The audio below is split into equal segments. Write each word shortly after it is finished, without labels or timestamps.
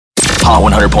Hot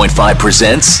 100.5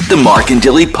 presents the Mark and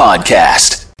Dilly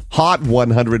Podcast. Hot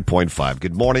 100.5.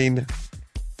 Good morning.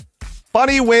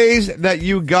 Funny ways that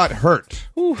you got hurt.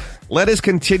 Ooh. Let us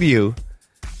continue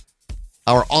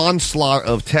our onslaught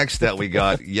of text that we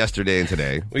got yesterday and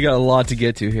today. We got a lot to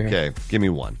get to here. Okay, give me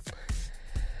one.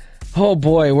 Oh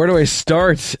boy, where do I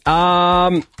start?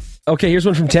 Okay, here's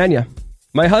one from Tanya.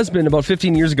 My husband, about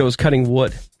 15 years ago, was cutting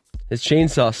wood. His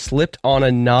chainsaw slipped on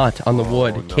a knot on the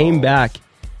wood, came back,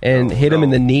 and hit him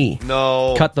in the knee.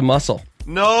 No. Cut the muscle.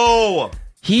 No.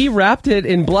 He wrapped it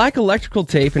in black electrical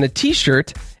tape in a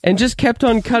t-shirt and just kept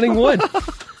on cutting wood.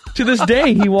 To this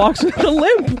day, he walks with a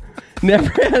limp. Never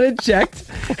had it checked.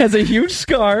 Has a huge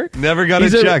scar. Never got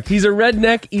it checked. He's a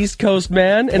redneck East Coast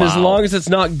man, and as long as it's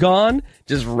not gone,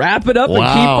 just wrap it up and keep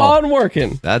on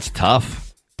working. That's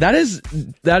tough. That is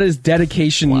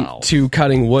dedication to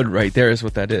cutting wood right there is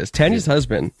what that is. Tanya's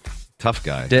husband. Tough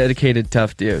guy. Dedicated,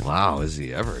 tough dude. Wow, is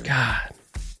he ever? God.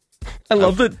 I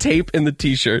love the tape in the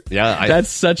t-shirt. Yeah. That's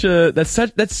such a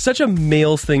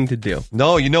male thing to do.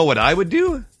 No, you know what I would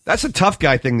do? That's a tough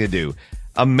guy thing to do.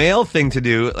 A male thing to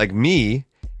do, like me,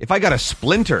 if I got a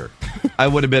splinter, I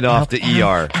would have been off to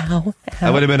ER.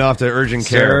 I would have been off to urgent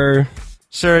care.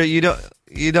 Sir, you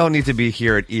don't need to be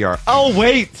here at ER. I'll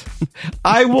wait.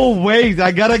 I will wait.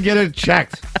 I got to get it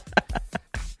checked.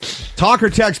 Talk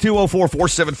or text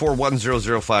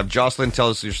 204-474-1005. Jocelyn, tell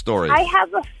us your story. I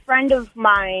have a friend of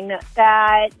mine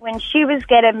that when she was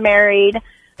getting married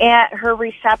at her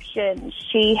reception,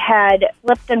 she had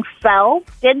slipped and fell,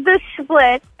 did the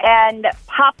split, and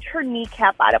popped her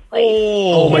kneecap out of place.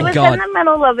 Oh my God. She was in the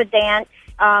middle of a dance.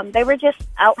 They were just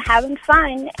out having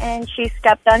fun, and she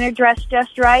stepped on her dress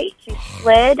just right. She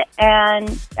slid,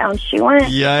 and down she went.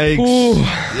 Yikes. Ooh.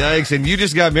 Yikes. And you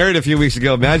just got married a few weeks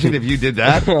ago. Imagine if you did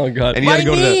that. Oh, God. And you had to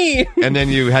go and then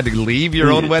you had to leave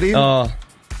your own wedding? Oh,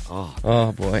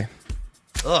 boy.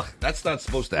 Ugh, that's not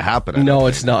supposed to happen. No,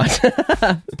 it's not.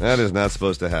 That is not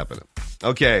supposed to happen.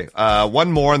 Okay,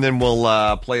 one more, and then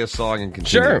we'll play a song and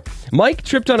continue. Sure. Mike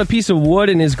tripped on a piece of wood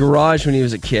in his garage when he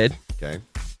was a kid. Okay.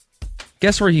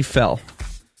 Guess where he fell?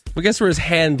 Well, guess where his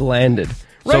hand landed?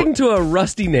 Right into a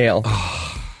rusty nail.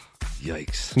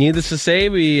 Yikes. Needless to say,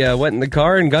 we went in the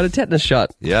car and got a tetanus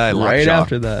shot. Yeah, right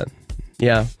after that.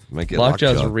 Yeah.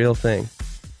 Lockjaw is a real thing.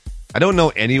 I don't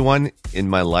know anyone in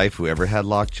my life who ever had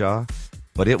lockjaw,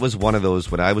 but it was one of those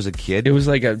when I was a kid. It was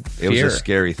like a fear. It was a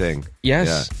scary thing.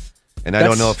 Yes. Yeah. And I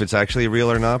don't know if it's actually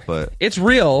real or not, but... It's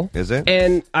real. Is it?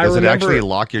 And Does it actually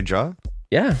lock your jaw?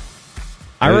 Yeah.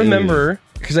 I remember...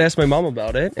 Because I asked my mom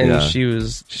about it, and she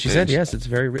said, yes, it's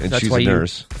very real. And she's a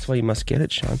nurse. That's why you must get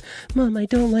it, Sean. Mom, I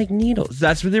don't like needles.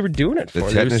 That's what they were doing it for.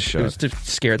 The tetanus shot. It was to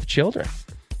scare the children.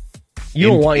 You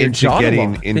don't want your jaw to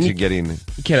lock. You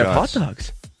can't have hot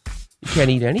dogs. You can't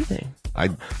eat anything.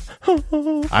 I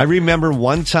remember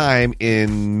one time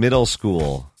in middle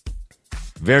school,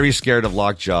 very scared of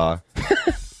lockjaw,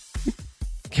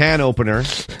 can opener,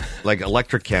 like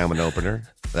electric can opener,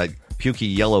 that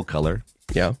pukey yellow color.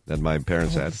 Yeah, that my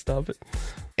parents had. Stop it.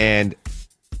 And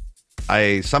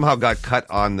I somehow got cut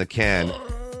on the can,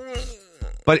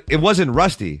 but it wasn't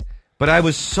rusty. But I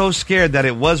was so scared that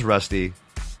it was rusty,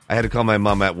 I had to call my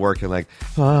mom at work and like,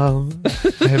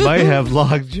 I might have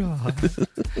lockjaw.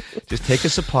 Just take a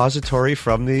suppository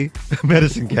from the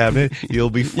medicine cabinet. You'll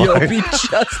be fine. You'll be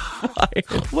just fine.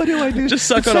 What do I do? Just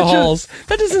suck on a Halls.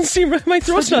 That doesn't seem right. My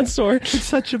throat's not sore. It's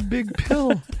such a big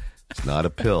pill. It's not a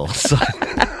pill, son.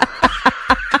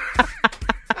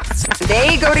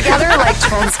 They go together like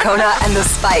Transcona and the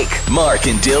Spike. Mark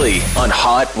and Dilly on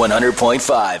Hot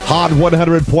 100.5. Hot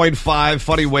 100.5.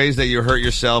 Funny ways that you hurt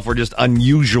yourself, or just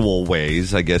unusual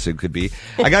ways, I guess it could be.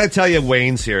 I got to tell you,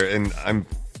 Wayne's here, and I'm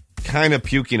kind of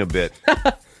puking a bit.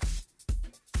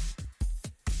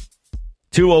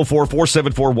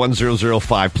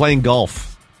 204-474-1005. Playing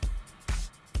golf.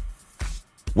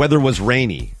 Weather was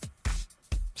rainy.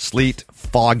 Sleet,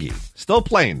 foggy. Still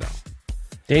playing, though.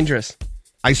 Dangerous.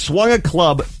 I swung a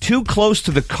club too close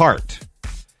to the cart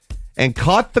and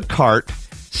caught the cart,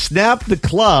 snapped the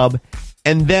club,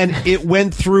 and then it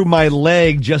went through my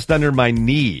leg just under my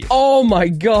knee. Oh, my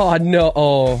God. No.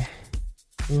 Oh.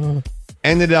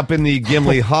 Ended up in the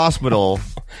Gimli Hospital.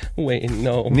 Wait,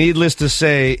 no. Needless to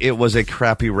say, it was a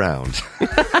crappy round.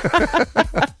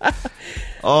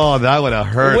 Oh, that would have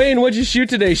hurt. Wayne, what'd you shoot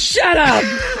today? Shut up!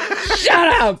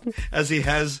 Shut up! As he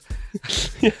has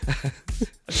a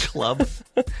club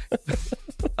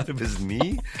out of his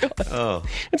knee. Oh,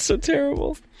 it's so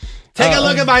terrible. Take a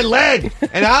look at my leg,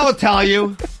 and I will tell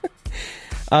you.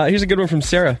 Here's a good one from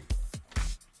Sarah.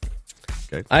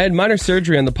 Okay. I had minor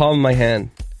surgery on the palm of my hand.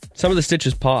 some of the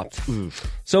stitches popped.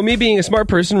 So me being a smart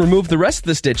person, removed the rest of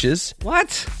the stitches.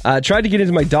 What? Tried to get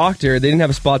into my doctor. They didn't have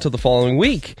a spot till the following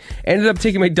week. Ended up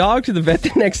taking my dog to the vet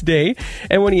the next day.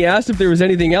 And when he asked if there was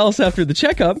anything else after the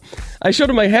checkup, I showed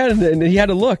him my hand and he had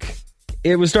a look.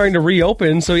 It was starting to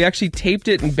reopen, so he actually taped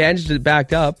it and bandaged it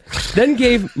back up. Then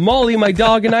gave Molly, my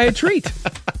dog, and I a treat.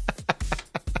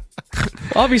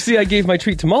 Obviously, I gave my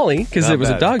treat to Molly because it was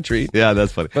a dog treat. Yeah,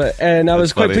 that's funny. And I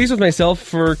was quite funny. pleased with myself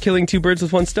for killing 2 birds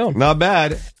with 1 stone. Not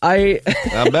bad.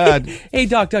 Not bad. Hey,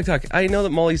 Doc. I know that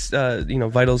Molly's,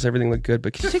 vitals, everything look good,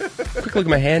 but can you take a quick look at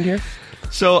my hand here?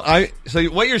 So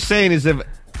what you're saying is if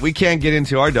we can't get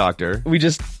into our doctor,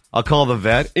 I'll call the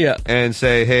vet and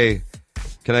say, hey,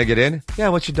 can I get in? Yeah,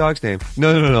 what's your dog's name?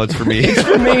 No, it's for me. It's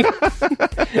for me.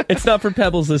 It's not for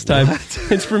Pebbles this time.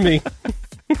 It's for me.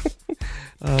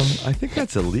 I think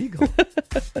that's illegal.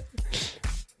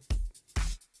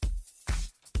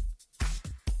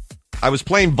 I was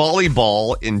playing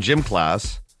volleyball in gym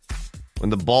class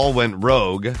when the ball went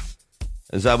rogue.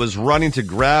 As I was running to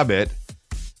grab it,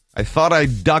 I thought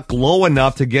I'd duck low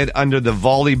enough to get under the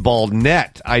volleyball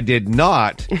net. I did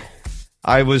not.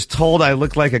 I was told I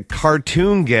looked like a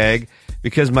cartoon gag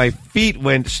because my feet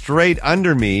went straight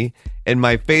under me and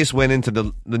my face went into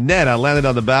the net. I landed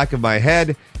on the back of my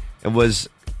head and was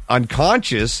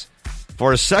unconscious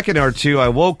for a second or two. I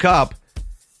woke up,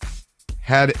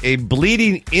 had a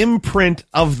bleeding imprint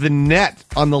of the net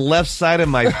on the left side of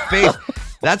my face.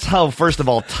 That's how, first of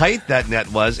all, tight that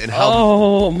net was and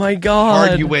how my God.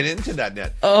 hard you went into that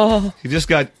net. Oh. You just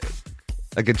got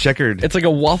like a checkered. It's like a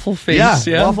waffle face.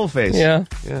 Yeah, waffle face. Yeah.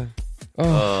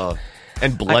 Oh.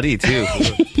 And bloody, too.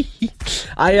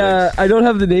 I don't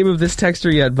have the name of this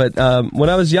texter yet, but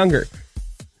when I was younger,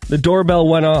 the doorbell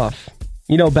went off.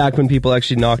 You know, back when people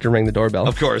actually knocked and rang the doorbell.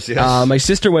 Of course, yes. My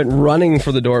sister went running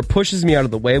for the door, pushes me out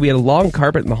of the way. We had a long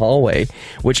carpet in the hallway,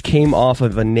 which came off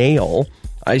of a nail.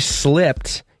 I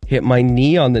slipped, hit my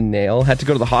knee on the nail, had to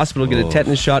go to the hospital, get a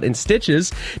tetanus shot and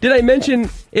stitches. Did I mention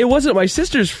it wasn't my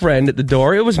sister's friend at the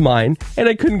door, it was mine, and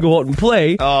I couldn't go out and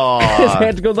play. Oh. I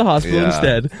had to go to the hospital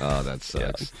instead. Oh, that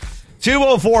sucks.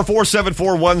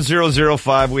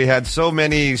 204-474-1005. We had so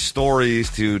many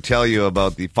stories to tell you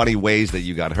about the funny ways that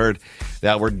you got hurt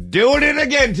that we're doing it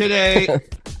again today.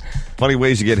 Funny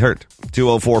ways you get hurt.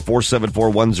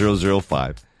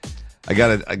 204-474-1005. I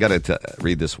gotta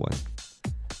read this one.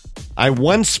 I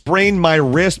once sprained my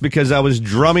wrist because I was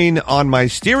drumming on my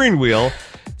steering wheel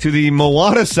to the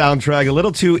Moana soundtrack a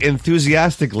little too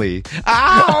enthusiastically.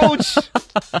 Ouch!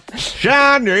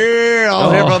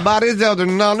 Chanel, everybody's out there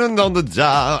on the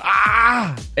job.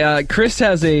 Chris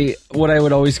has what I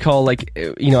would always call,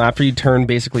 after you turn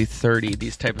basically 30,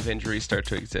 these type of injuries start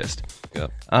to exist.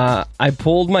 Yep. I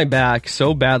pulled my back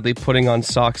so badly putting on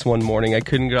socks one morning, I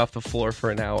couldn't get off the floor for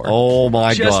an hour. Oh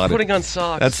my God. Just putting on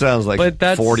socks. That sounds like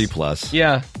 40 plus.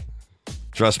 Yeah.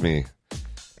 Trust me.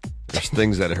 There's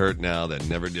things that hurt now that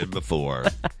never did before.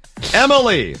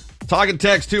 Emily, talk and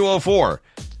text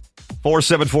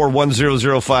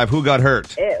 204-474-1005. Who got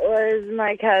hurt? It was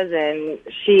my cousin.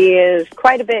 She is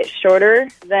quite a bit shorter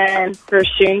than her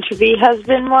soon-to-be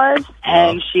husband was,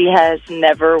 and she has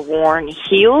never worn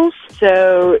heels.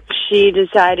 So she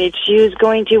decided she was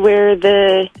going to wear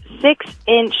the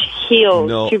 6-inch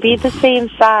heels to be the same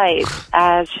size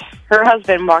as her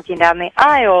husband walking down the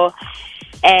aisle.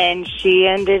 And she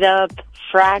ended up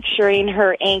fracturing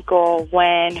her ankle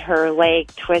when her leg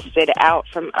twisted out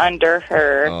from under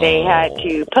her. Oh. They had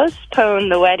to postpone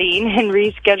the wedding and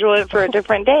reschedule it for a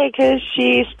different day because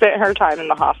she spent her time in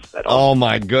the hospital. Oh,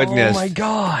 my goodness. Oh, my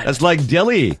God. That's like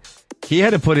Dilly. He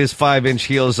had to put his 5-inch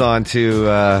heels on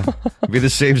to be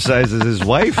the same size as his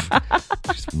wife.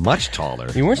 She's much taller.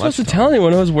 You weren't supposed to tell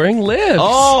anyone I was wearing lifts.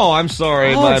 Oh, I'm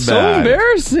sorry. My it's bad. So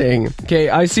embarrassing. Okay,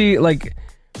 I see,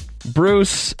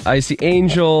 Bruce, I see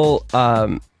Angel,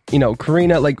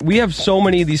 Karina. We have so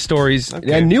many of these stories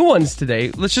and new ones today.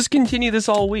 Let's just continue this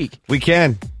all week. We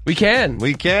can.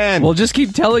 We'll just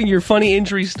keep telling your funny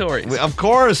injury stories. Of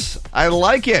course. I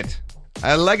like it.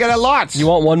 I like it a lot. You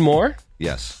want one more?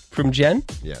 Yes. From Jen?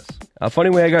 Yes. A funny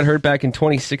way I got hurt back in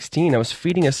 2016. I was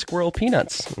feeding a squirrel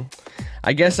peanuts.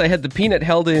 I guess I had the peanut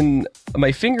held in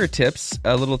my fingertips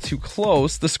a little too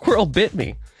close. The squirrel bit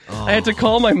me. I had to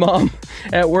call my mom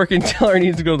at work and tell her I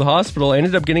needed to go to the hospital. I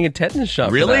ended up getting a tetanus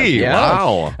shot. Really? Yeah.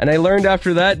 Wow. And I learned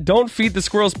after that, don't feed the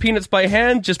squirrels peanuts by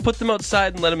hand. Just put them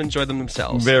outside and let them enjoy them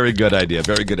themselves. Very good idea.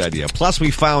 Very good idea. Plus,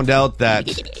 we found out that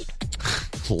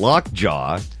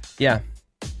lockjaw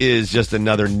is just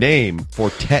another name for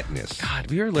tetanus.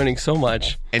 God, we are learning so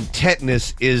much. And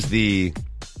tetanus is the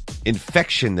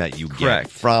infection that you get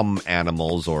from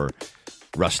animals or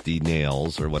rusty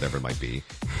nails or whatever it might be.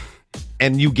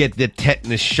 and you get the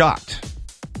tetanus shot.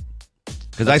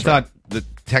 Because I thought the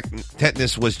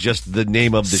tetanus was just the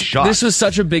name of the shot. This was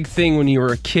such a big thing when you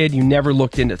were a kid. You never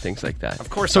looked into things like that. Of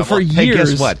course So not. for Well, years... Hey,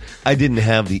 guess what? I didn't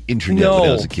have the internet when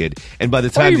I was a kid. And by the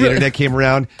time the internet came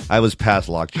around, I was past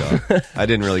lockjaw. I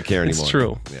didn't really care anymore. It's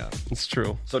true. Yeah. It's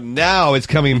true. So now it's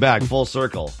coming back full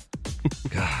circle.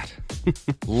 God.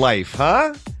 Life,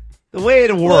 huh? The way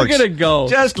it works. Look at it go.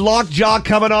 Just lockjaw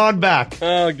coming on back.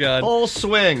 Oh, God. Full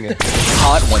swing.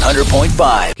 Hot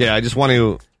 100.5. Okay, I just want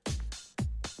to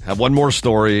have one more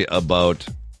story about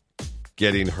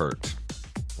getting hurt.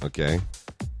 Okay.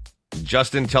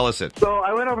 Justin, tell us it. So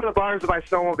I went over the bars of my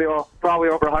snowmobile, probably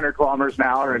over 100 kilometers an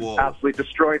hour, and absolutely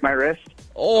destroyed my wrist.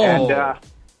 Oh. And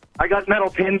I got metal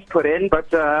pins put in, but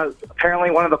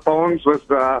apparently one of the bones was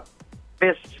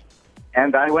missed.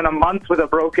 And I went a month with a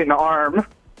broken arm.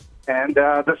 And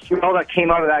the smell that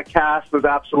came out of that cast was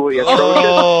absolutely atrocious.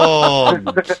 Oh.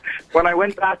 When I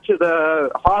went back to the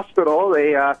hospital,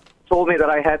 they told me that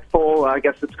I had full, I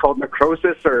guess it's called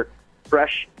necrosis or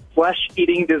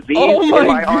flesh-eating disease in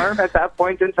my arm at that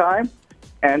point in time.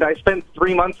 And I spent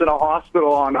 3 months in a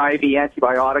hospital on IV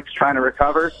antibiotics trying to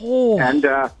recover. Oh. And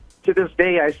to this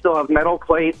day, I still have metal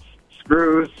plates,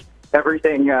 screws,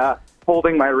 everything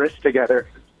holding my wrist together.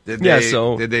 Did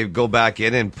they go back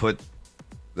in and put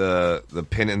the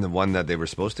pin in the one that they were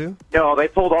supposed to? No, they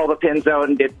pulled all the pins out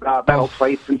and did metal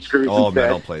plates and screws instead.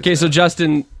 Metal plates. Okay, so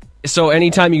Justin, so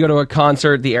anytime you go to a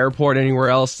concert, the airport, anywhere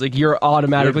else, like you're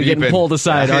automatically getting pulled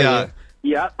aside, aren't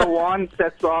you? Yeah, the wand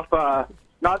sets off,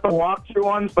 not the walk-through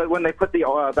ones, but when they put the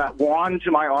that wand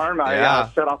to my arm, I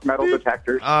set off metal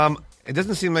detectors. It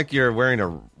doesn't seem like you're wearing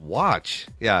a watch.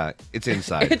 Yeah, it's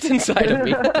inside. It's inside of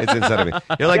me. It's inside of me.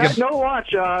 You're like no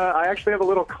watch. I actually have a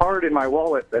little card in my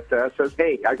wallet that says,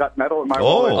 "Hey, I got metal in my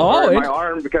Oh. wallet or in my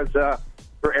arm," because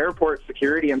for airport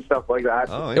security and stuff like that.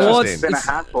 Oh, It's been a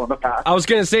hassle in the past. I was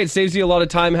going to say, it saves you a lot of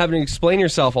time having to explain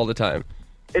yourself all the time.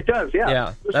 It does, yeah. Yeah,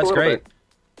 Just a that's little great. bit.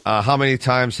 How many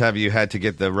times have you had to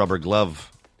get the rubber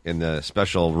glove in the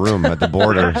special room at the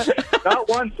border? Not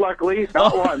once, luckily.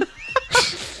 Not once.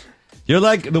 You're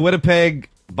like the Winnipeg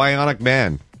Bionic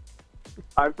Man.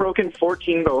 I've broken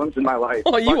 14 bones in my life.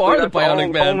 Oh, you Luckily, are the that's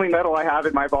Bionic Man. Only metal I have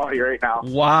in my body right now.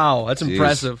 Wow, that's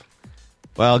impressive.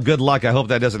 Well, good luck. I hope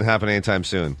that doesn't happen anytime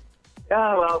soon.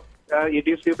 Yeah, well, you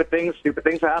do stupid things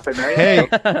happen, right? Hey,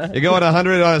 you're going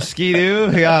 100 on a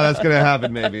Ski-Doo? Yeah, that's going to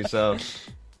happen maybe. So,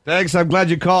 thanks. I'm glad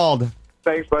you called.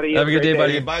 Thanks, buddy. Have a good day,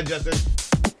 buddy. Bye, Justin.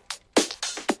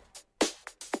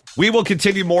 We will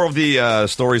continue more of the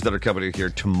stories that are coming in here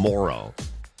tomorrow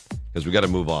because we got to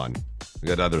move on. We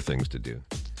got other things to do.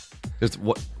 Just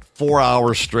 4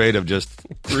 hours straight of just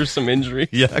gruesome injury.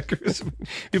 Yeah, gruesome.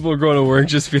 People are going to work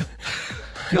just feel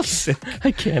sick.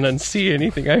 I can't unsee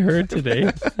anything I heard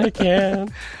today. I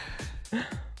can't.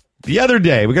 The other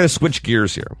day, we got to switch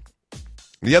gears here.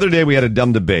 The other day, we had a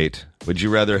dumb debate. Would you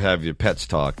rather have your pets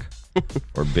talk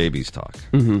or babies talk?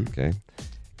 Mm-hmm. Okay,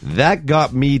 that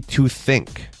got me to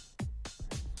think.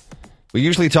 We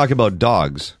usually talk about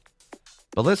dogs,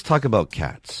 but let's talk about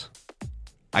cats.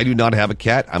 I do not have a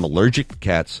cat. I'm allergic to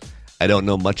cats. I don't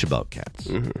know much about cats.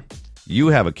 Mm-hmm. You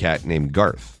have a cat named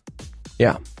Garth.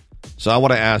 Yeah. So I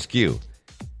want to ask you,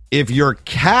 if your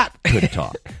cat could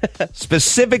talk,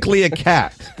 specifically a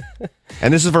cat,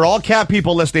 and this is for all cat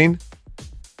people listening,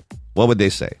 what would they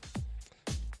say?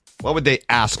 What would they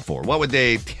ask for? What would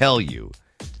they tell you?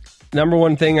 Number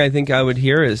one thing I think I would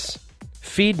hear is,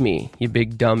 feed me, you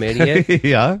big dumb idiot.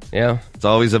 Yeah? Yeah. It's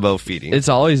always about feeding. It's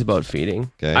always about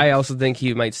feeding. Okay. I also think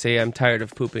he might say, I'm tired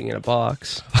of pooping in a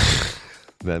box.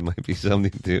 That might be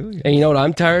something too. And you know what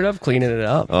I'm tired of? Cleaning it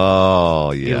up.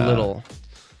 Oh, yeah.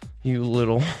 You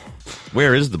little.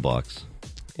 Where is the box?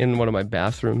 In one of my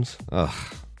bathrooms. Ugh.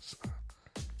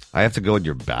 I have to go in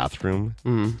your bathroom?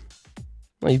 Mm.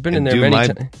 Well, you've been in there many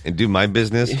times. And do my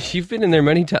business? You've been in there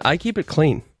many times. I keep it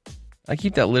clean. I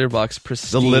keep that litter box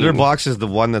pristine. The litter box is the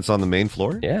one that's on the main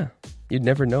floor? Yeah. You'd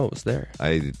never know it was there.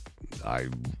 I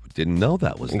didn't know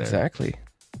that was there. Exactly.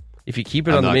 If you keep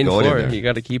it on the main floor, you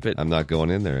got to keep it. I'm not going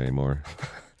in there anymore.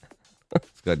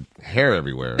 It's got hair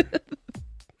everywhere.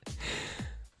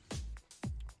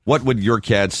 What would your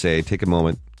cat say? Take a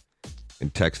moment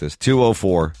and text us.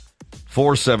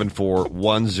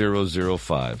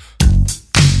 204-474-1005.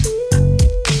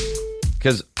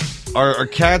 Because are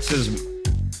cats as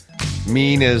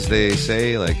mean as they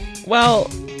say? Like,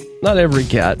 well, not every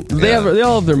cat. They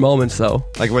all have their moments, though.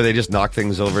 Like where they just knock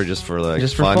things over just for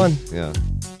fun. Yeah.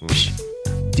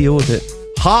 Deal with it.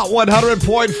 Hot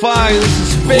 100.5. This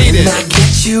is Faded.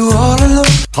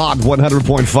 Hot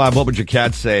 100.5. What would your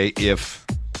cat say if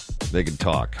They can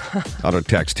talk. Auto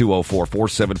text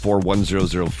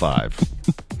 204-474-1005.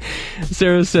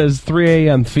 Sarah says 3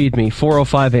 a.m. feed me,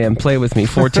 4:05 a.m. play with me,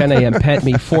 4:10 a.m. pet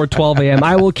me, 4:12 a.m.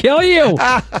 I will kill you.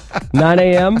 9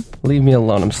 a.m. leave me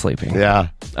alone. I'm sleeping. Yeah,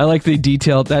 I like the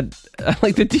detailed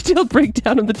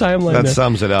breakdown of the timeline. that there.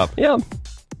 sums it up. Yeah.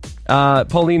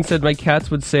 Pauline said my cats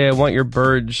would say, "I want your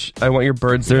birds.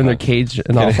 They're in their cage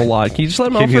an awful lot. Can you just let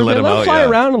them out Can for you a let bit? them Let them out? fly Yeah.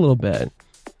 around a little bit."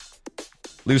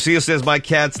 Lucia says, my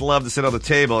cats love to sit on the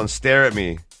table and stare at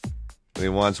me. He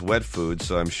wants wet food,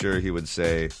 so I'm sure he would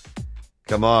say,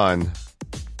 come on,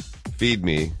 feed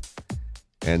me.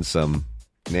 And some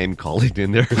name calling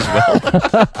in there as well.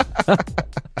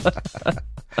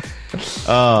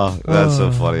 Oh, that's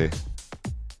so funny.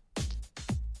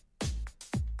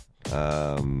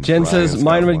 Jen says Brian's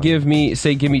mine got would one. give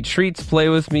me treats, play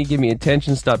with me, give me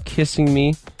attention, stop kissing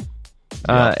me,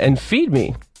 and feed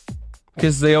me.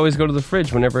 Because they always go to the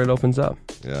fridge whenever it opens up.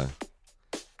 Yeah.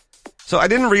 So I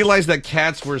didn't realize that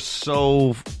cats were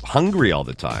so hungry all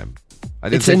the time.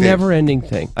 It's a never-ending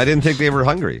thing. I didn't think they were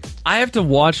hungry. I have to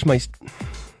watch my...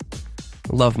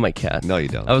 Love my cat. No, you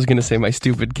don't. I was going to say my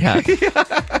stupid cat.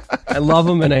 I love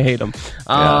him and I hate him.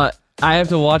 Yeah. I have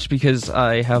to watch because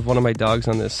I have one of my dogs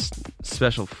on this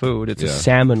special food. It's a Yeah.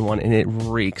 salmon one, and it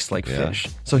reeks like Yeah. fish.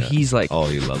 So Yeah. he's like... Oh,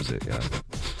 he loves it, yeah.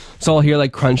 So I'll hear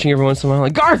like crunching every once in a while,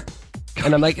 like, Garth!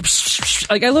 And I'm like,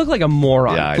 like I look like a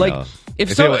moron. Yeah, I like, know.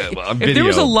 If If so, it were a if there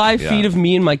was a video, live yeah. feed of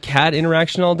me and my cat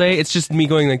interaction all day, it's just me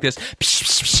going like this.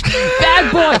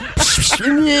 Bad boy!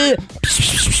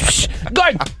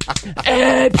 Garth!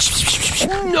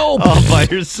 No! All by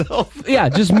yourself? Yeah,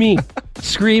 just me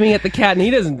screaming at the cat, and he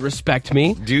doesn't respect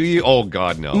me. Do you? Oh,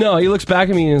 God, no. No, he looks back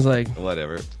at me and is like,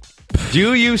 Whatever.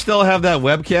 Do you still have that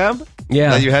webcam?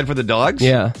 Yeah. That you had for the dogs?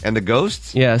 Yeah. And the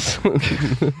ghosts? yes.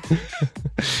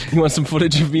 You want some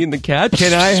footage of me and the cat?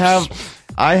 Can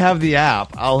I have the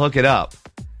app. I'll hook it up.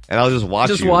 And I'll just watch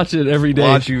Just you. watch it every day.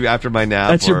 Watch you after my nap.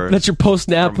 That's your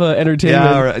post-nap entertainment.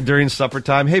 Yeah, or during supper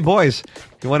time. Hey, boys,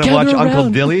 you want to Gather watch Uncle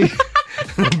around. Dilly?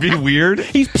 Be weird.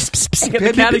 He's pissing at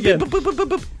the cat again.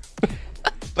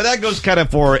 But that goes kind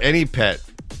of for any pet.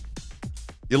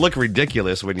 You look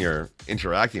ridiculous when you're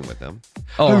interacting with them.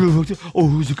 Oh. Oh,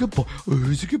 who's a good boy? Oh,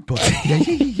 who's a good boy? Yeah,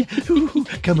 yeah, yeah, yeah. Ooh,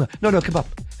 come on. No, come up.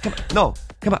 Come on. No,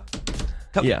 come up.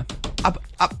 Come Yeah. Up.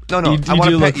 No, You I want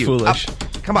do to look pet you. foolish. Up.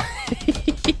 Come up.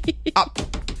 Up.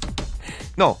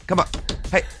 No, come up.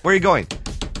 Hey, where are you going?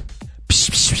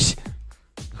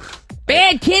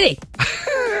 Bad kitty.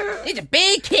 It's a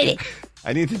bad kitty.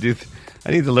 I need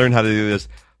to learn how to do this.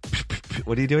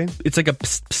 What are you doing? It's like a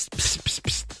psst, psst, psst, psst,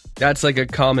 psst. That's like a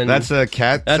common. That's a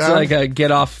cat That's sound? like a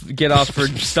get off for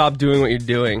stop doing what you're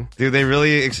doing. Do they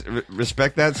really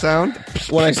respect that sound?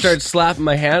 When I start slapping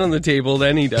my hand on the table,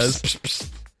 then he does.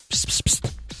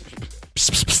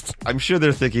 I'm sure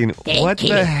they're thinking, what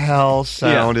the hell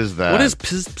sound is that? What is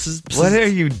psst, psst, psst? What are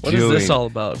you What doing? is this all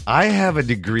about? I have a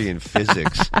degree in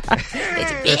physics.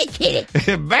 It's a bad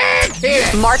kitty. Bad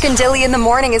kid. Mark and Dilly in the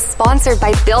Morning is sponsored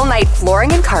by Bill Knight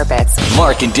Flooring and Carpets.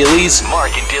 Mark and Dilly's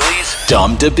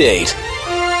Dumb Debate.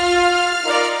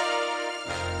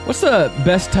 What's the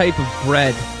best type of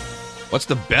bread? What's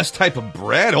the best type of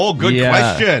bread? Oh, good Yeah.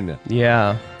 question.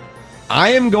 Yeah. I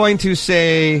am going to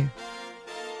say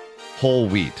whole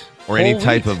wheat or any Whole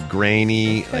type wheat? of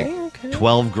grainy, Okay.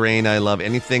 12 grain. I love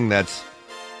anything that's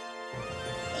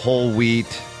whole wheat.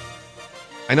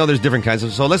 I know there's different kinds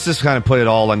of, so let's just kind of put it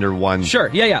all under one. Sure.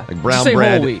 Yeah. Like Just brown say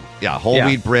bread. whole wheat. Yeah, whole Yeah.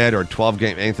 wheat bread or 12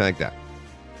 grain, anything like that.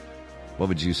 What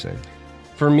would you say?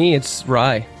 For me, it's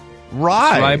rye.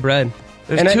 Rye. Rye bread.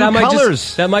 There's two that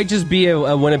colors. that might just be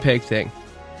a Winnipeg thing.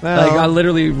 Well, Like I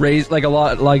literally raised like a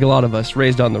lot of us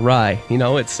raised on the rye. You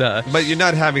know, it's but you're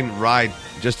not having rye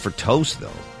just for toast, though.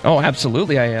 Oh,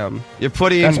 absolutely, I am. You're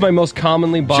putting That's my most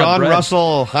commonly bought John bread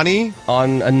Russell honey.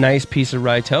 on a nice piece of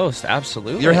rye toast.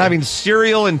 Absolutely, You're having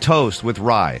cereal and toast with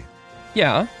rye.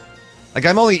 yeah. Like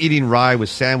I'm only eating rye with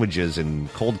sandwiches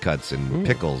and cold cuts and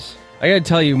pickles. I gotta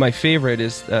tell you, my favorite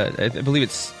is I believe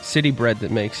it's City Bread that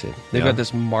makes it. They've Yeah. got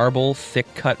this marble thick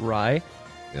cut rye.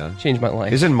 Yeah. Changed my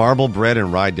life. Isn't marble bread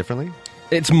and rye differently?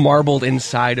 It's marbled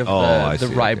inside of I the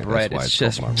see. rye Okay, bread. that's why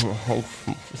It's it's just called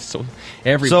so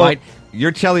every So bite.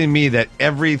 you're telling me that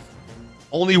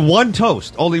only one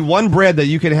toast, only one bread that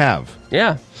you can have.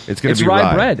 Yeah, It's gonna be rye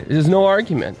rye. bread. There's no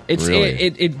argument. It's Really?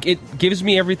 it gives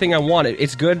me everything I want.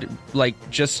 It's good, like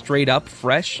just straight up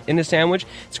fresh in a sandwich.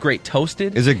 It's great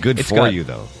toasted. Is it good It's for got- you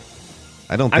though?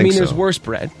 I don't think I mean, so. there's worse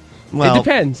bread. Well, it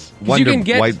depends. 'Cause Wonder you can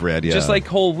get white bread, yeah. just like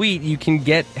whole wheat. You can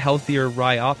get healthier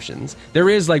rye options. There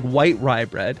is like white rye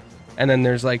bread, and then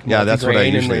there's like Yeah, that's what I multigrain,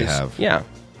 and usually there's- have. Yeah,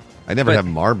 I never but- have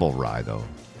marble rye though.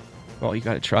 Well, you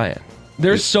got to try it.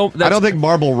 There's I don't think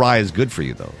marble rye is good for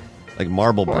you, though. Like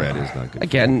marble bread is not good.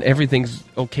 Again, everything's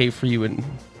okay for you in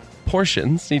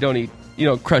portions. You don't eat,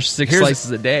 crush 6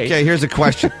 slices a day. Okay, here's a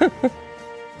question.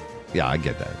 Yeah, I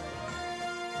get that.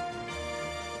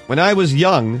 When I was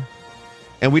young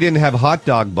and we didn't have hot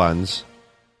dog buns,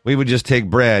 we would just take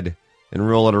bread and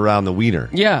roll it around the wiener.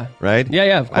 Yeah. Right?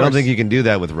 Yeah, of course. I don't think you can do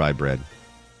that with rye bread.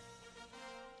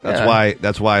 That's why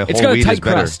whole it's got wheat a tight is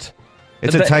better. crust.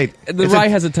 It's a tight. The rye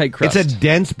has a tight crust. It's a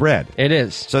dense bread. It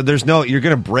is. So you're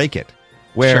going to break it.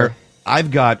 Where Sure. I've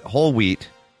got whole wheat,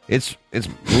 it's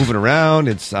moving around.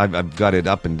 I've got it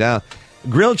up and down.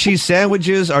 Grilled cheese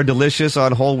sandwiches are delicious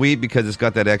on whole wheat because it's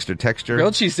got that extra texture.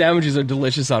 Grilled cheese sandwiches are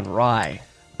delicious on rye.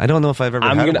 I don't know if I've ever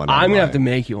had one. I'm going to have to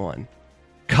make you one.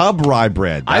 Cub rye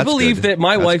bread. I believe good. that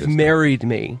my That's wife good stuff. married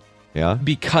me Yeah?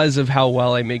 because of how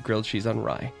well I make grilled cheese on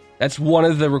rye. That's one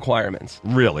of the requirements.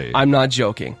 Really? I'm not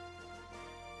joking.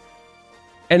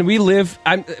 And we live...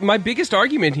 my biggest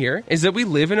argument here is that we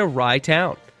live in a rye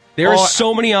town. There are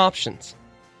so many options.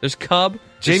 There's Cub.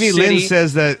 Jamie Lynn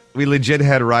says that we legit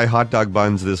had rye hot dog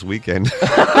buns this weekend. See,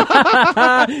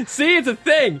 it's a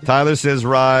thing. Tyler says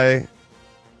rye.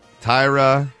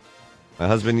 Tyra, my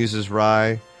husband uses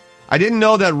rye. I didn't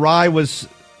know that rye was...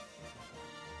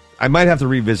 I might have to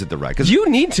revisit the rye. You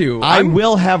need to. I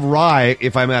will have rye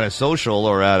if I'm at a social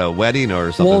or at a wedding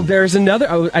or something. Well, there's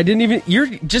another... I didn't even... You're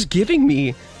just giving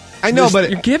me... I know,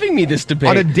 but... You're giving me this debate.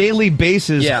 On a daily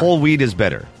basis, whole wheat is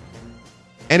better.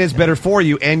 And it's better for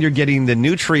you, and you're getting the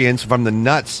nutrients from the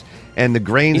nuts and the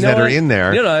grains that are in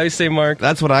there. You know what I always say, Mark?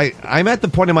 That's what I'm at the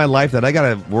point in my life that I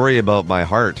got to worry about my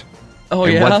heart. Oh,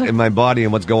 and yeah? what's in my body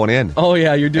and what's going in. Oh,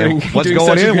 yeah, you're doing... And what's you're doing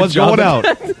going such a in, good what's job going of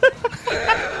out.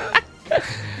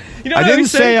 I didn't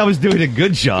say I was doing a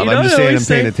good job. I'm just saying I'm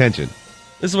paying attention.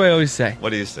 This is what I always say. What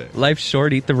do you say? Life's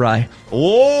short, eat the rye.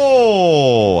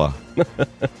 Oh!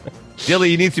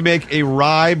 Dilly, you need to make a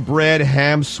rye bread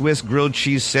ham Swiss grilled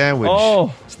cheese sandwich.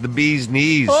 Oh. It's the bee's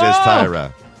knees, says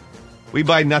Tyra. We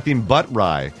buy nothing but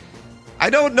rye. I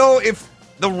don't know if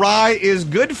the rye is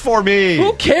good for me.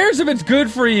 Who cares if it's good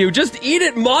for you? Just eat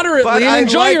it moderately But and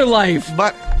enjoy your life.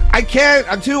 But I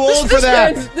can't. I'm too old for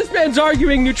that. This man's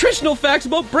arguing nutritional facts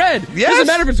about bread. Yes. Doesn't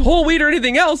matter if it's whole wheat or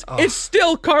anything else. It's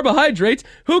still carbohydrates.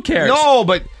 Who cares? No,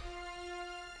 but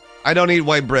I don't eat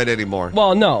white bread anymore.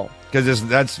 Well, no. Because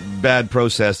that's bad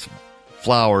processed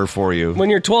flour for you. When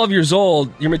you're 12 years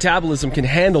old, your metabolism can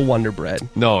handle Wonder Bread.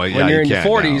 No, yeah, when you're you in can't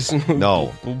your 40s.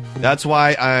 No. That's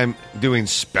why I'm doing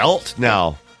spelt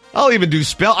now. I'll even do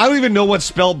spelt. I don't even know what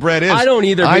spelt bread is. I don't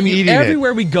either. I'm but eating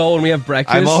everywhere it. we go and we have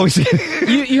breakfast. I'm always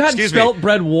you had Excuse spelt me.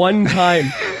 bread one time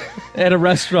at a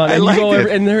restaurant. I And you liked go it.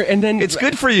 and then It's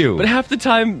good for you. But half the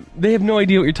time they have no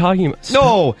idea what you're talking about.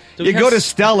 No, So you we go have to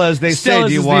Stella's. They say, Stella's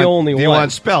 "Do you is the want? only do you one.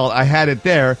 want spelt?" I had it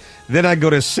there. Then I go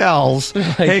to Sal's.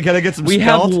 Hey, can I get some We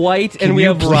spelt? have white Can and we you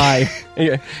have please-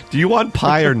 rye. Do you want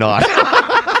pie or not?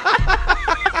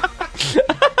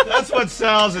 That's what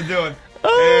Sal's are doing.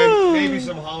 And maybe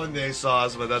some hollandaise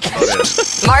sauce, but that's about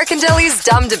it. Mark and Dilly's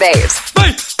Dumb Debate.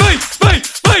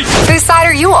 Whose side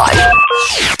are you on?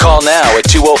 Call now at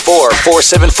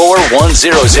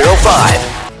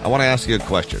 204-474-1005. I want to ask you a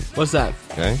question. What's that?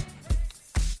 Okay.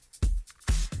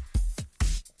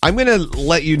 I'm going to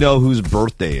let you know whose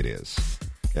birthday it is.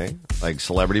 Okay? Like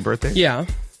celebrity birthday? Yeah.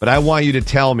 But I want you to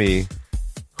tell me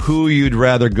who you'd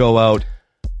rather go out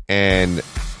and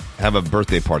have a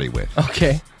birthday party with.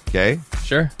 Okay. Okay?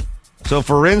 Sure. So,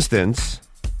 for instance,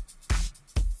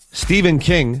 Stephen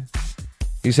King,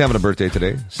 he's having a birthday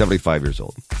today, 75 years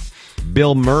old.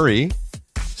 Bill Murray,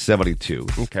 72.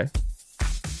 Okay.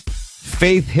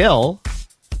 Faith Hill,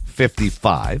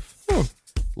 55.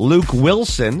 Luke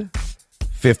Wilson,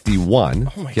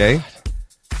 51. Oh my okay. God.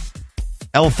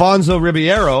 Alfonso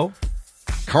Ribeiro,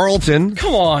 Carlton,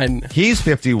 Come on. he's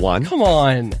 51. Come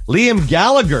on. Liam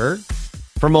Gallagher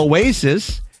from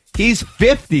Oasis, he's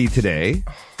 50 today.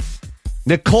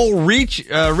 Nicole Richie.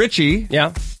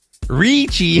 Yeah.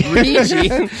 Richie.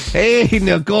 Hey,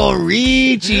 Nicole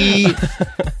Richie.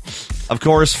 Of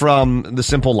course, from The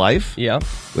Simple Life. Yeah.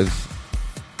 With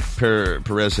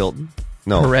Perez Hilton.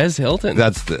 No. Perez Hilton.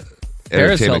 That's the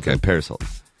Paris entertainment Hilton. guy. Paris Hilton.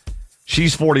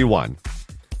 She's 41.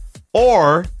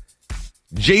 Or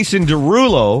Jason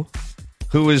Derulo,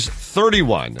 who is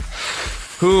 31.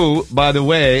 Who, by the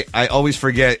way, I always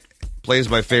forget, plays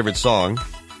my favorite song.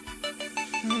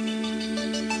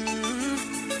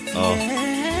 Oh.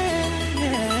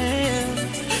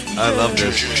 I love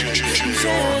this.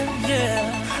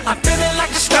 I'm feeling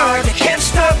like a star that can't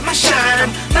stop my shine.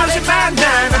 Thousand by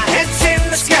nine, my head's in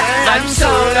the sky. I'm riding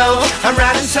solo, I'm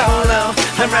riding solo,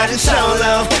 I'm riding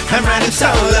solo, I'm riding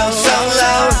solo,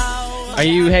 solo. Are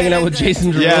you hanging out with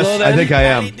Jason Derulo Yes, then? I think I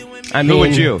am. I mean, Who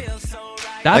would you?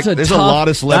 There's a lot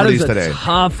of celebrities that is today. a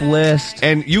tough list.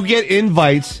 And you get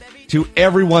invites to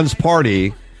everyone's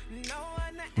party,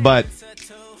 but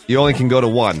you only can go to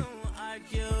one.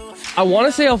 I want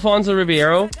to say Alfonso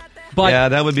Ribeiro, but yeah,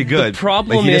 that would be good. The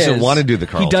problem he doesn't is want to do the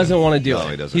Carlton. He doesn't want to do No,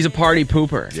 it. he doesn't. He's a party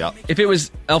pooper. Yep. If it was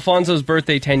Alfonso's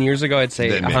birthday 10 years ago, I'd say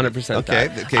Then maybe. 100%. Okay,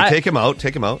 that. okay, take him out.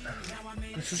 Take him out.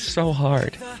 This is so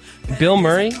hard. Bill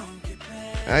Murray?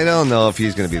 I don't know if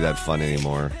he's going to be that fun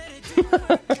anymore.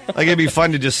 Like, it'd be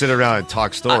fun to just sit around and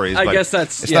talk stories. I but guess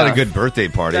that's... It's not a good birthday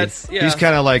party. Yeah. He's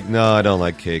kind of like, no, I don't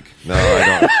like cake. No,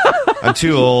 I don't. I'm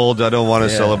too old. I don't want to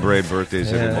celebrate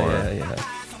birthdays anymore. Yeah.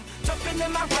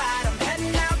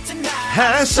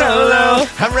 I'm solo.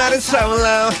 I'm riding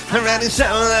solo. I'm riding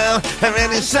solo. I'm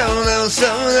riding solo.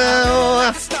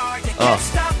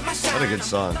 Oh, what a good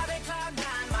song.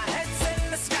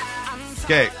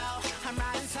 Okay.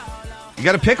 You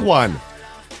got to pick one.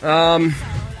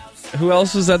 Who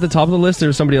else was at the top of the list? There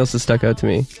was somebody else that stuck out to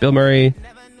me. Bill Murray.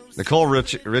 Nicole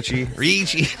Richie.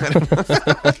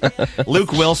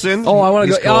 Luke Wilson. Oh, I want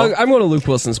to He's go. cool. I'm going to Luke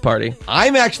Wilson's party.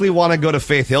 I'm actually want to go to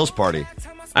Faith Hill's party.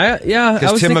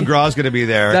 Because Tim McGraw's going to be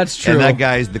there. That's true. And that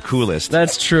guy's the coolest.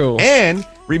 That's true. And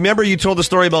remember, you told the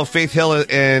story about Faith Hill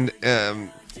and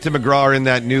Tim McGraw are in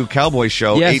that new cowboy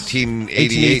show, Yes.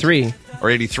 1883 or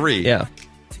 83. Yeah.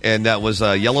 And that was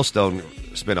a Yellowstone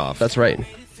spinoff. That's right.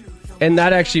 And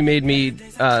that actually made me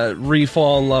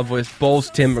re-fall in love with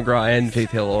both Tim McGraw and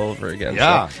Faith Hill all over again.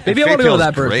 Yeah. So maybe I Faith want to go to Hill's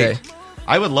that birthday. great.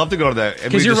 I would love to go to that. And we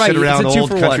Because you're just right. sit around it's a old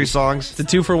 2 for country 1. songs. It's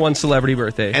a 2-for-1 celebrity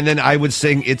birthday. And then I would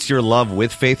sing "It's Your Love"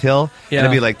 with Faith Hill. Yeah. And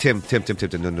I'd be like, Tim,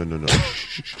 no.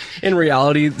 In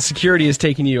reality, security is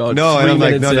taking you out. No, 3 and I'm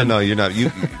like, minutes in. no, you're not.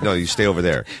 You stay over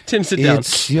there. Tim, sit down.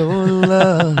 It's your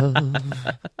love.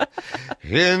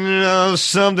 And love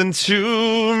something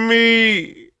to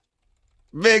me.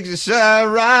 Makes it shine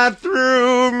right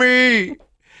through me.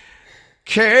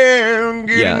 Can't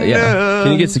get Yeah. enough.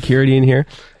 Can you get security in here?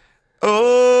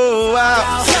 Oh,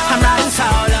 wow. I'm riding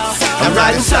solo. I'm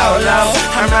riding solo.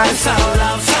 I'm riding solo.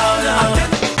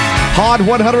 Hot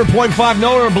 100.5,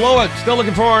 know it or blow it. Still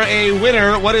looking for a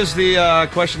winner. What is the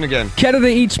question again? Canada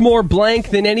eats more blank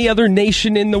than any other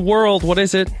nation in the world. What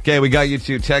is it? Okay, we got you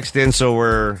to text in, so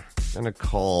we're going to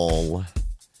call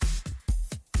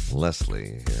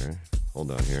Leslie here.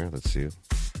 Hold on here. Let's see.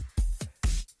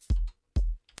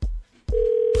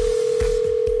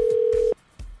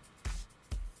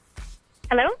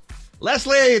 Hello?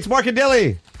 Leslie, it's Mark and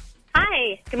Dilly.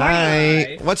 Hi. Good morning.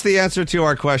 Hi. What's the answer to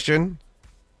our question?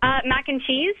 Mac and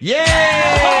cheese? Yay!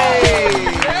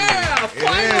 Yeah,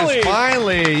 It is,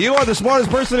 finally. You are the smartest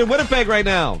person in Winnipeg right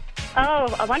now.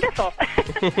 Oh, wonderful.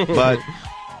 But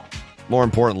more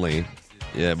importantly,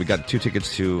 yeah, we got 2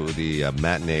 tickets to the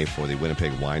matinee for the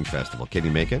Winnipeg Wine Festival. Can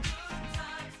you make it?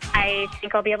 I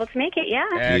think I'll be able to make it,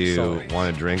 yeah. Do you Excellent.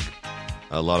 want to drink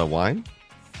a lot of wine?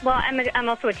 Well, I'm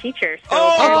also a teacher, so...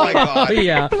 Oh, my God.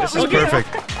 Yeah. This is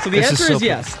perfect. So the This answer is so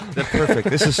yes. That's perfect.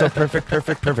 This is so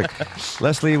perfect.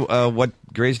 Leslie, what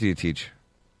grades do you teach?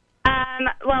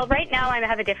 Well, right now I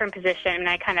have a different position, and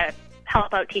I kind of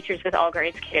help out teachers with all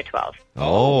grades K to 12.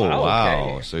 Oh, wow, wow.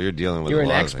 okay. So you're dealing with You're a an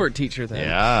lot of expert teacher then.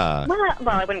 Yeah. Well,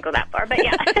 I wouldn't go that far, but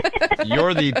yeah.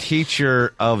 You're the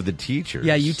teacher of the teachers.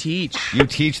 Yeah, you teach. You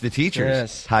teach the teachers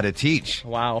Yes. how to teach.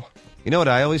 Wow. You know what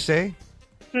I always say?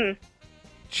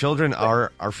 Children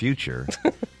are our future.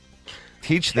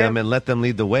 Teach them and let them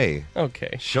lead the way.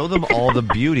 Okay. Show them all the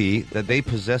beauty that they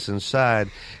possess inside.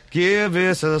 Give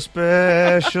us a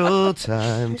special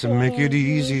time to make it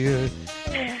easier.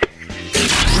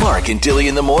 Mark and Dilly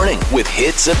in the morning with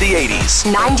hits of the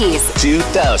 80s, 90s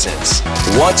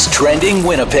 2000s. What's trending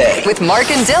Winnipeg? with Mark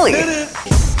and Dilly.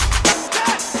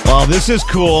 Well, this is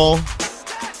cool.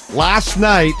 Last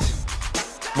night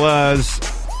was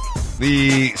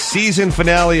the season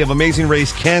finale of Amazing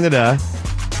Race Canada,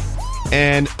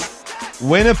 and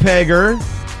Winnipegger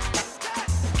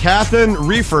Catherine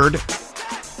Reeford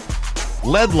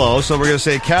Ledlow, so we're going to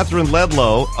say Catherine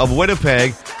Ledlow of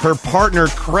Winnipeg, her partner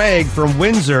Craig from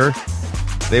Windsor,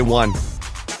 they won.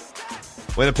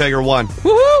 Winnipegger won.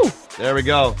 Woohoo! There we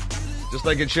go. Just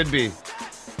like it should be.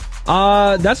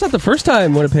 That's not the first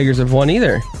time Winnipeggers have won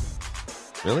either.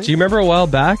 Really? Do you remember a while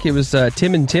back? It was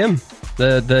Tim and Tim,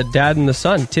 the dad and the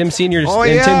son, Tim Senior Oh,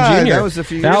 and yeah, Tim Junior. that was a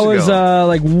few years That was ago.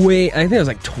 like way. I think it was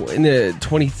like in the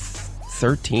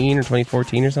 2013 or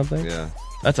 2014 or something. Yeah.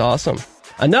 That's awesome.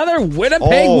 Another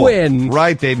Winnipeg win.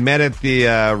 Right, they met at the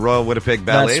Royal Winnipeg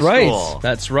Ballet That's right. School.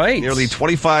 That's right. Nearly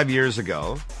 25 years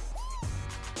ago.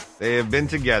 They have been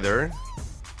together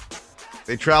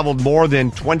They traveled more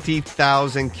than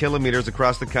 20,000 kilometers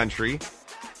across the country,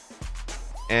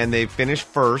 and they finished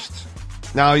first.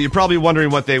 Now, you're probably wondering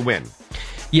what they win.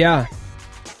 Yeah.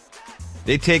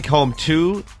 They take home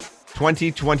 2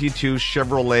 2022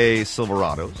 Chevrolet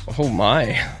Silverados. Oh,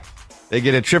 my. They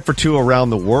get a trip for 2 around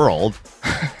the world.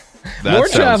 More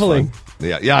traveling.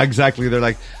 Fun. Yeah, exactly. They're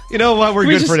like, you know what? We're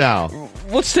good for now.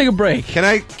 Let's take a break. Can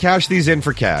I cash these in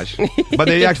for cash? But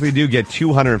they actually do get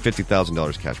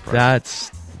 $250,000 cash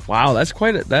prize.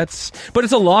 But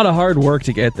it's a lot of hard work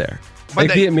to get there.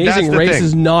 But the Amazing Race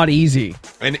is not easy.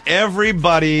 And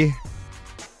everybody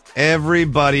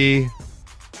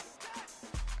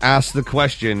asks the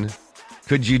question,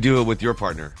 could you do it with your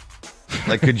partner?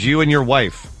 Like, could you and your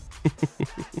wife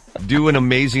do an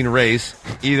amazing race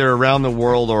either around the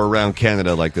world or around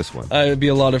Canada like this one? It'd be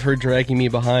a lot of her dragging me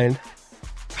behind.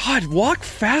 God, walk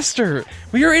faster.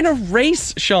 We are in a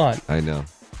race, Sean. I know.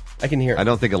 I can hear it. I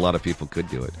don't think a lot of people could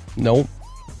do it. Nope.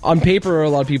 On paper, a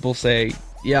lot of people say,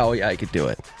 yeah, I could do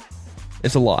it.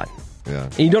 It's a lot. Yeah.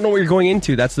 And you don't know what you're going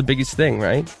into. That's the biggest thing,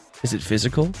 right? Is it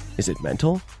physical? Is it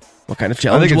mental? What kind of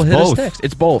challenge will hit us next?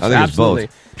 It's both. I think absolutely.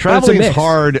 It's both. Traveling is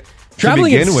hard.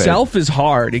 Traveling to begin itself with. is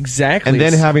hard, exactly. And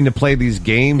then having to play these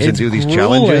games and do these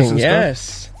challenges and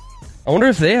stuff. I wonder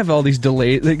if they have all these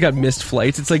delays. They got missed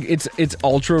flights. It's like it's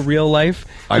ultra real life.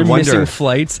 They're missing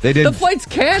flights. The flight's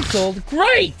canceled.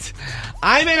 Great.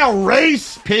 I'm in a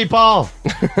race, people.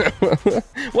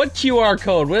 What QR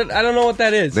code? I don't know what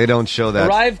that is. They don't show that.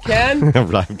 Arrive Ken?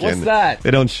 Arrive Ken. What's that?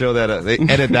 They don't show that. They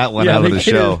edit that one out of the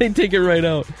show. They take it right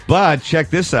out. But check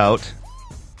this out.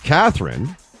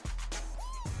 Catherine,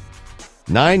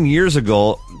 9 years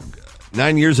ago,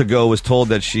 was told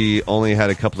that she only had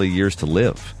a couple of years to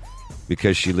live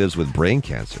because she lives with brain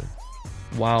cancer.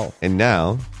 Wow. And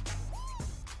now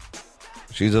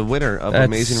she's a winner of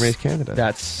Amazing Race Canada.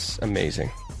 That's amazing.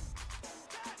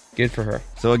 Good for her.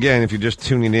 So again, if you're just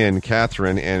tuning in,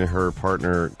 Catherine and her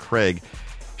partner Craig,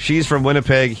 she's from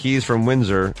Winnipeg, he's from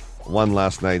Windsor, won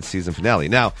last night's season finale.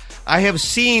 Now, I have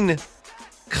seen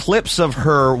clips of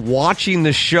her watching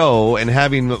the show and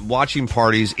having watching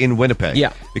parties in Winnipeg.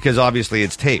 Yeah. Because obviously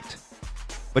it's taped.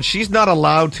 But she's not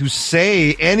allowed to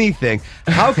say anything.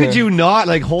 How could you not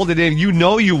hold it in? You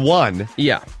know you won.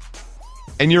 Yeah.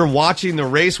 And you're watching the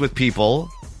race with people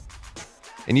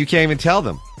and you can't even tell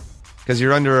them because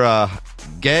you're under a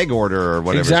gag order or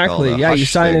whatever exactly. it's called. Yeah, you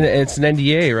sign it. It's an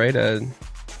NDA, right?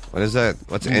 What is that?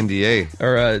 What's NDA?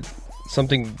 Or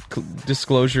something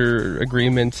disclosure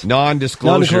agreement.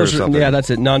 Non-disclosure or something. Yeah, that's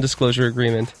it. Non-disclosure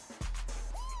agreement.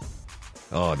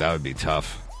 Oh, that would be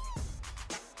tough.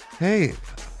 Hey,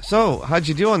 so how'd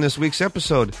you do on this week's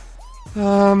episode?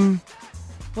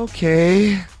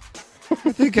 Okay.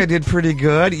 I think I did pretty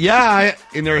good. Yeah,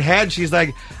 in her head, she's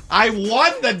like, I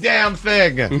won the damn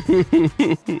thing.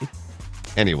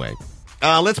 Anyway,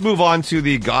 let's move on to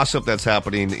the gossip that's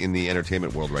happening in the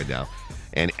entertainment world right now.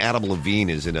 And Adam Levine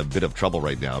is in a bit of trouble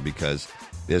right now because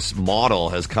this model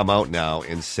has come out now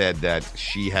and said that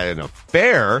she had an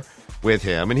affair with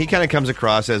him. And he kind of comes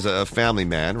across as a family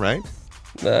man, right?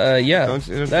 Yeah.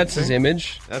 That's his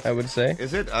image, I would say.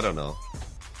 Is it? I don't know.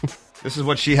 This is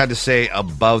what she had to say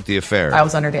about the affair. I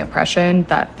was under the impression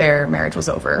that their marriage was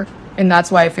over. And that's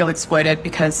why I feel exploited,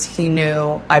 because he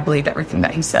knew I believed everything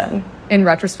that he said. In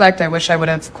retrospect, I wish I would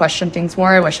have questioned things more.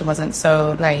 I wish I wasn't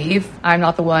so naive. I'm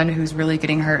not the one who's really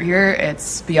getting hurt here.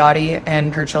 It's Beate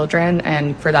and her children.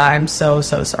 And for that, I'm so,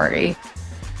 so sorry.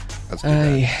 That's too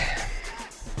bad.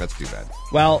 That's too bad.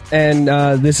 Well, and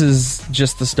this is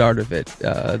just the start of it.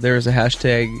 There is a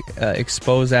hashtag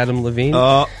expose Adam Levine.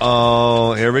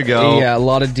 Uh-oh, here we go. Yeah, a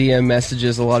lot of DM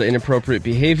messages, a lot of inappropriate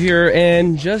behavior,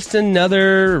 and just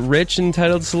another rich,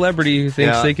 entitled celebrity who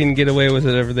thinks they can get away with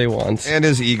whatever they want. And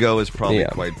his ego is probably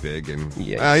quite big. And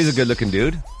he's a good-looking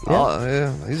dude.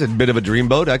 Yeah. He's a bit of a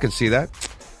dreamboat. I can see that.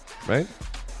 Right?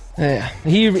 Yeah.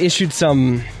 He issued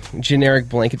some generic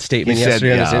blanket statement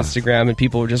yesterday on his Instagram, and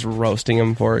people were just roasting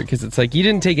him for it because it's like, you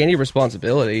didn't take any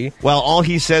responsibility. Well, all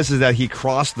he says is that he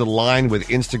crossed the line with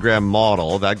Instagram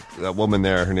model, that woman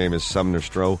there, her name is Sumner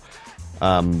Stroh,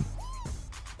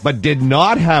 but did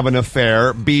not have an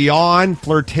affair beyond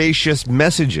flirtatious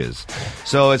messages.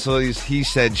 So it's he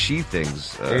said she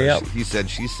things. He said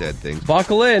she said things.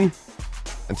 Buckle in.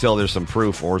 Until there's some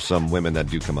proof or some women that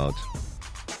do come out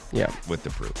with the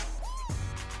proof.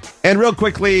 And real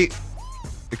quickly,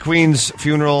 the Queen's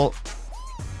funeral,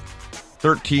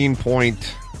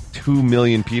 13.2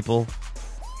 million people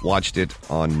watched it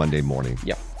on Monday morning.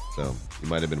 Yeah. So you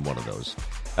might have been one of those.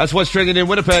 That's what's trending in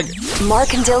Winnipeg.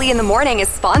 Mark and Dilly in the Morning is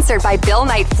sponsored by Bill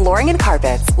Knight Flooring and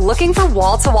Carpets. Looking for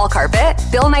wall-to-wall carpet?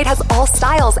 Bill Knight has all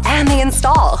styles and they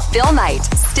install. Bill Knight,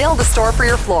 still the store for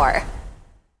your floor.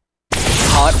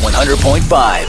 Hot 100.5.